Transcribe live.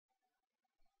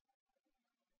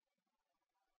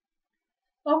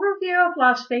Overview of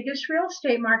Las Vegas real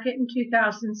estate market in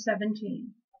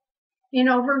 2017. In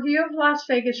Overview of Las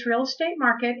Vegas real estate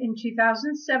market in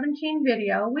 2017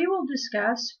 video, we will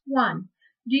discuss 1.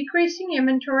 Decreasing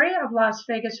inventory of Las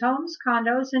Vegas homes,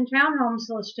 condos, and townhomes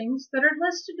listings that are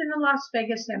listed in the Las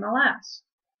Vegas MLS.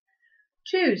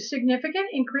 2. Significant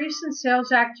increase in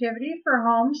sales activity for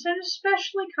homes and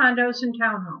especially condos and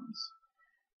townhomes.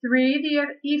 3. The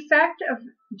effect of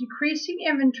decreasing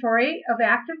inventory of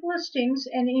active listings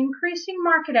and increasing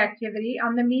market activity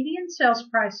on the median sales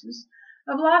prices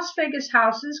of Las Vegas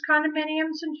houses,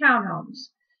 condominiums, and townhomes,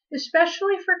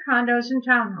 especially for condos and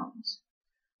townhomes.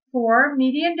 4.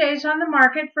 Median days on the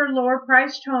market for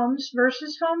lower-priced homes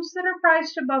versus homes that are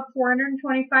priced above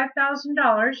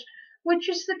 $425,000, which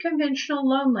is the conventional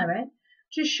loan limit,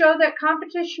 to show that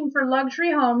competition for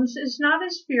luxury homes is not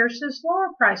as fierce as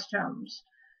lower-priced homes.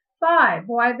 5.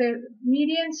 Why the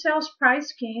median sales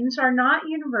price gains are not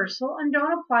universal and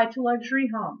don't apply to luxury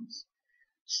homes.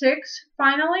 6.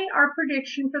 Finally, our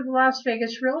prediction for the Las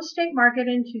Vegas real estate market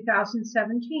in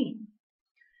 2017.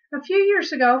 A few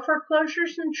years ago,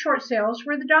 foreclosures and short sales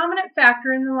were the dominant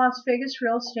factor in the Las Vegas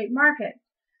real estate market.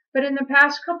 But in the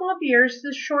past couple of years,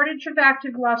 the shortage of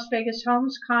active Las Vegas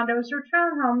homes, condos, or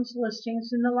townhomes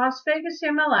listings in the Las Vegas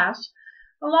MLS,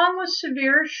 along with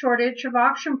severe shortage of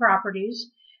auction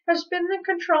properties, has been the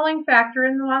controlling factor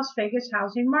in the Las Vegas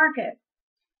housing market.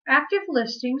 Active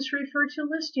listings refer to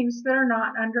listings that are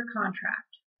not under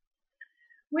contract.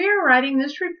 We are writing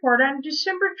this report on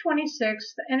December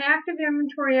 26th, and active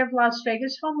inventory of Las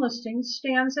Vegas home listings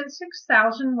stands at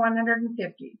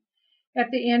 6,150. At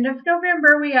the end of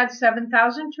November, we had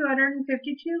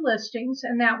 7,252 listings,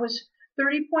 and that was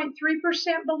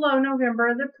 30.3% below November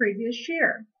of the previous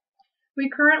year. We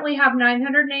currently have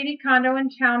 980 condo and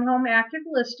townhome active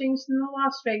listings in the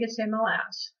Las Vegas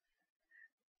MLS.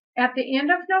 At the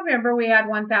end of November, we had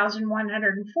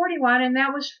 1,141, and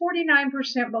that was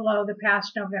 49% below the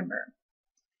past November.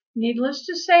 Needless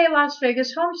to say, Las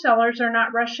Vegas home sellers are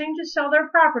not rushing to sell their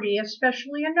property,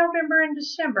 especially in November and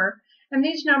December, and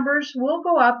these numbers will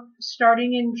go up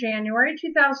starting in January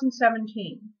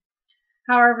 2017.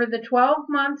 However, the 12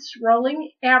 months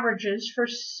rolling averages for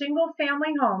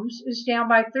single-family homes is down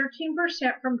by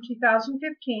 13% from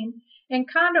 2015, and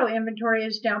condo inventory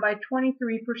is down by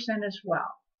 23% as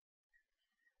well.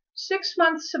 6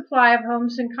 months supply of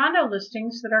homes and condo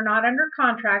listings that are not under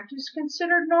contract is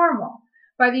considered normal.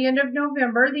 By the end of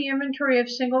November, the inventory of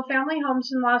single-family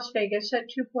homes in Las Vegas at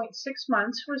 2.6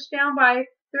 months was down by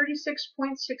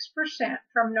 36.6%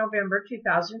 from November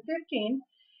 2015,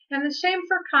 and the same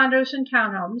for condos and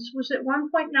townhomes was at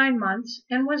 1.9 months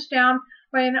and was down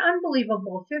by an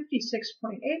unbelievable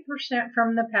 56.8%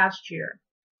 from the past year.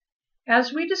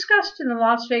 As we discussed in the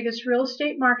Las Vegas real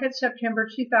estate market September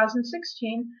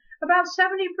 2016, about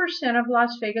 70% of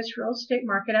Las Vegas real estate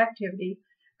market activity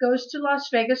goes to Las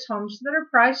Vegas homes that are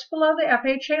priced below the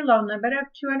FHA loan limit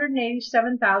of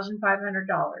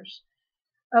 $287,500.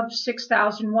 Of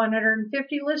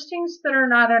 6,150 listings that are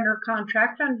not under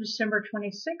contract on December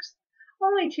 26th,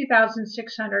 only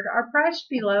 2,600 are priced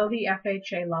below the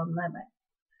FHA loan limit.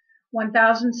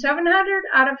 1,700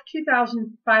 out of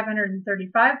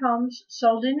 2,535 homes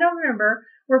sold in November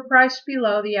were priced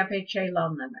below the FHA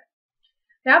loan limit.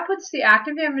 That puts the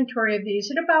active inventory of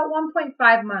these at about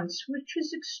 1.5 months, which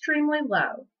is extremely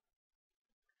low.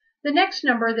 The next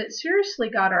number that seriously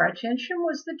got our attention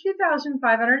was the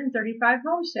 2,535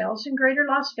 home sales in Greater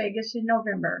Las Vegas in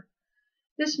November.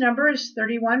 This number is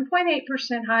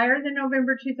 31.8% higher than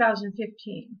November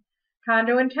 2015.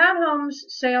 Condo and townhomes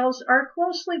sales are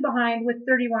closely behind with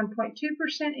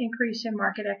 31.2% increase in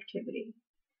market activity.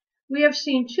 We have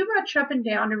seen too much up and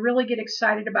down to really get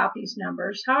excited about these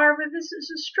numbers. However, this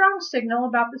is a strong signal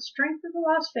about the strength of the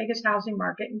Las Vegas housing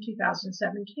market in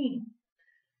 2017.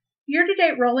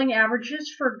 Year-to-date rolling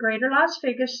averages for Greater Las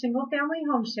Vegas single-family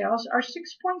home sales are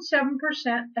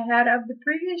 6.7% ahead of the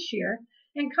previous year,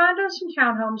 and condos and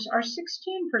townhomes are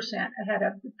 16% ahead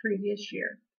of the previous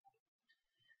year.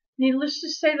 Needless to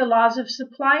say, the laws of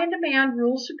supply and demand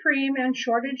rule supreme, and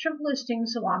shortage of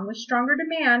listings along with stronger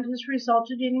demand has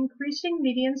resulted in increasing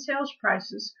median sales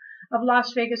prices of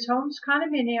Las Vegas homes,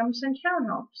 condominiums, and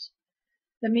townhomes.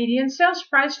 The median sales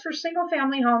price for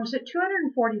single-family homes at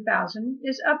 $240,000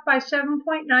 is up by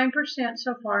 7.9%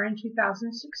 so far in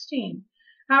 2016.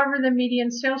 However, the median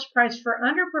sales price for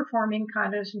underperforming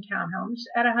condos and townhomes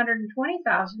at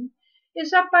 $120,000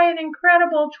 is up by an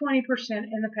incredible 20%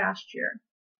 in the past year.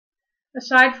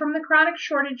 Aside from the chronic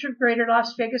shortage of Greater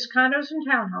Las Vegas condos and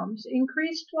townhomes,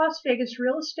 increased Las Vegas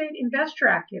real estate investor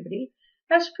activity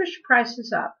has pushed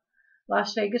prices up.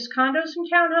 Las Vegas condos and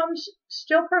townhomes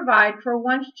still provide for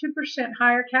 1 to 2%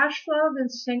 higher cash flow than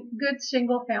good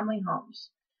single-family homes.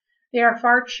 They are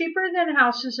far cheaper than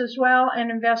houses as well,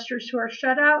 and investors who are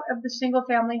shut out of the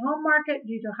single-family home market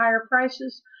due to higher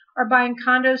prices are buying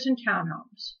condos and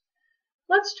townhomes.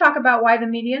 Let's talk about why the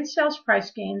median sales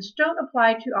price gains don't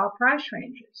apply to all price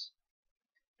ranges.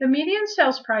 The median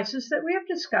sales prices that we have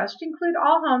discussed include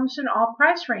all homes in all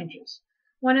price ranges.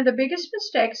 One of the biggest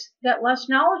mistakes that less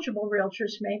knowledgeable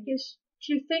realtors make is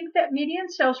to think that median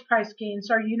sales price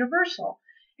gains are universal,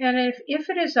 and if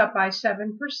it is up by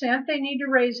 7%, they need to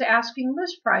raise asking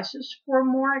list prices for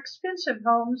more expensive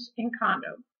homes and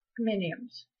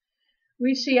condominiums.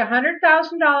 We see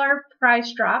 $100,000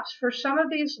 price drops for some of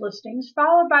these listings,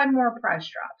 followed by more price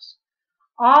drops.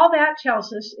 All that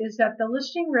tells us is that the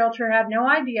listing realtor had no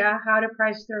idea how to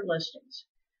price their listings.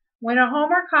 When a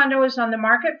home or condo is on the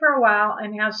market for a while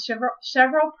and has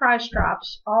several price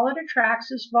drops, all it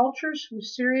attracts is vultures who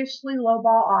seriously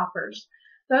lowball offers,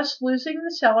 thus losing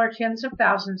the seller tens of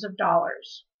thousands of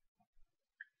dollars.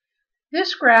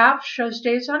 This graph shows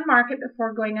days on market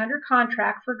before going under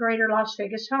contract for greater Las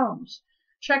Vegas homes.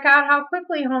 Check out how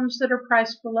quickly homes that are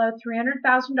priced below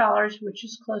 $300,000, which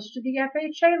is close to the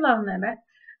FHA loan limit,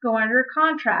 go under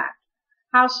contract.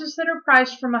 Houses that are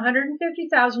priced from $150,000 to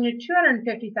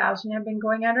 $250,000 have been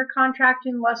going under contract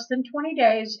in less than 20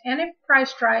 days, and if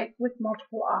priced right, with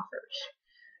multiple offers.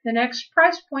 The next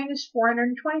price point is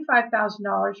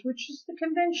 $425,000, which is the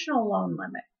conventional loan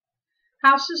limit.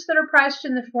 Houses that are priced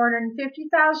in the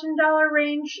 $450,000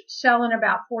 range sell in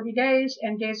about 40 days,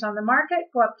 and days on the market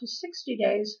go up to 60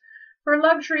 days for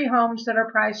luxury homes that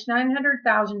are priced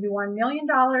 $900,000 to $1 million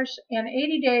and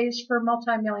 80 days for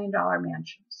multi-million-dollar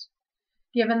mansions.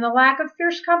 Given the lack of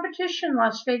fierce competition,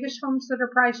 Las Vegas homes that are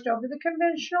priced over the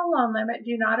conventional loan limit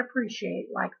do not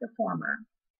appreciate like the former.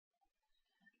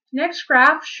 Next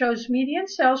graph shows median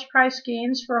sales price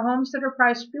gains for homes that are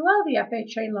priced below the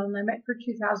FHA loan limit for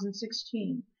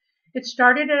 2016. It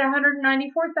started at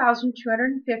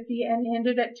 $194,250 and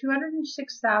ended at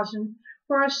 $206,000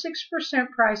 for a 6%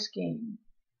 price gain.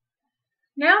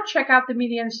 Now check out the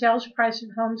median sales price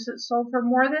of homes that sold for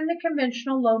more than the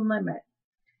conventional loan limit.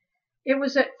 It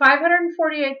was at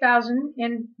 $548,000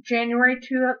 in January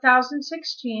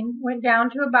 2016, went down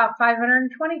to about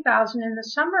 $520,000 in the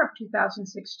summer of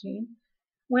 2016,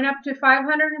 went up to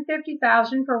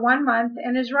 $550,000 for 1 month,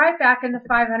 and is right back in the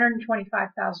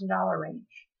 $525,000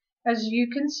 range. As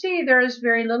you can see, there is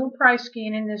very little price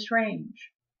gain in this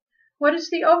range. What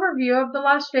is the overview of the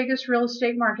Las Vegas real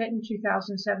estate market in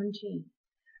 2017?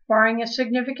 Barring a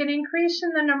significant increase in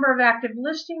the number of active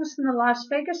listings in the Las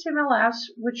Vegas MLS,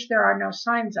 which there are no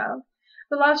signs of,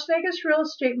 the Las Vegas real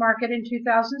estate market in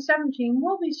 2017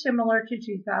 will be similar to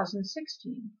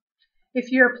 2016.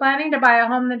 If you are planning to buy a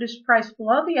home that is priced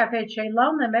below the FHA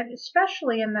loan limit,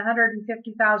 especially in the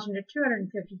 $150,000 to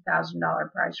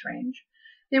 $250,000 price range,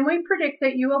 then we predict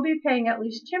that you will be paying at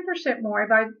least 10% more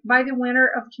by the winter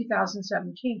of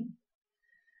 2017.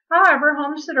 However,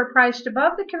 homes that are priced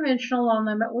above the conventional loan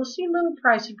limit will see little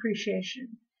price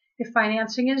appreciation. If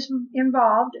financing is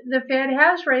involved, the Fed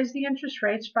has raised the interest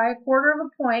rates by 1/4 of a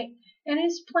point and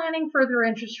is planning further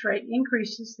interest rate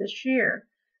increases this year.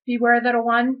 Beware that a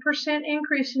 1%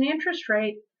 increase in interest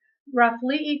rate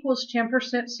roughly equals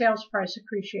 10% sales price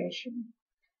appreciation.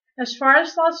 As far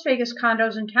as Las Vegas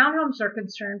condos and townhomes are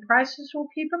concerned, prices will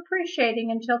keep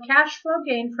appreciating until cash flow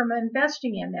gain from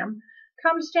investing in them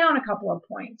comes down a couple of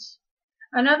points.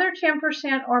 Another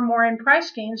 10% or more in price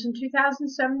gains in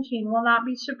 2017 will not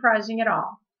be surprising at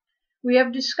all. We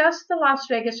have discussed the Las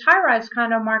Vegas high-rise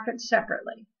condo market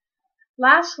separately.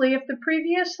 Lastly, if the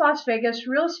previous Las Vegas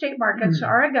real estate markets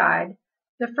are a guide,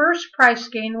 the first price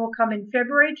gain will come in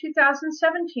February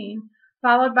 2017,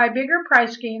 followed by bigger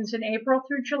price gains in April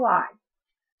through July.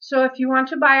 So if you want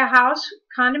to buy a house,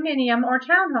 condominium, or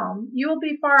townhome, you will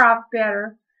be far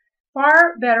better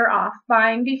off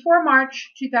buying before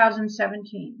March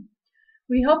 2017.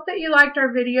 We hope that you liked our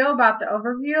video about the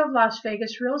overview of Las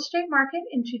Vegas real estate market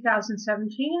in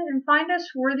 2017 and find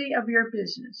us worthy of your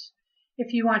business.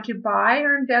 If you want to buy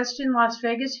or invest in Las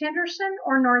Vegas, Henderson,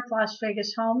 or North Las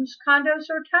Vegas homes, condos,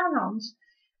 or townhomes,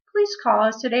 please call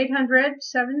us at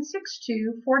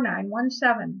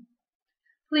 800-762-4917.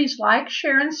 Please like,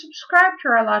 share, and subscribe to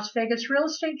our Las Vegas real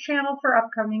estate channel for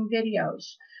upcoming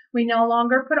videos. We no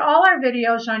longer put all our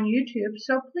videos on YouTube,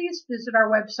 so please visit our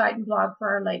website and blog for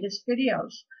our latest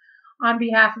videos. On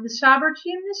behalf of the Saber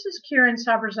team, this is Karen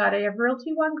Saberzadeh of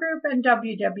Realty One Group and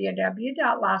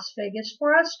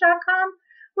www.lasvegasforus.com,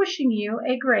 wishing you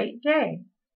a great day.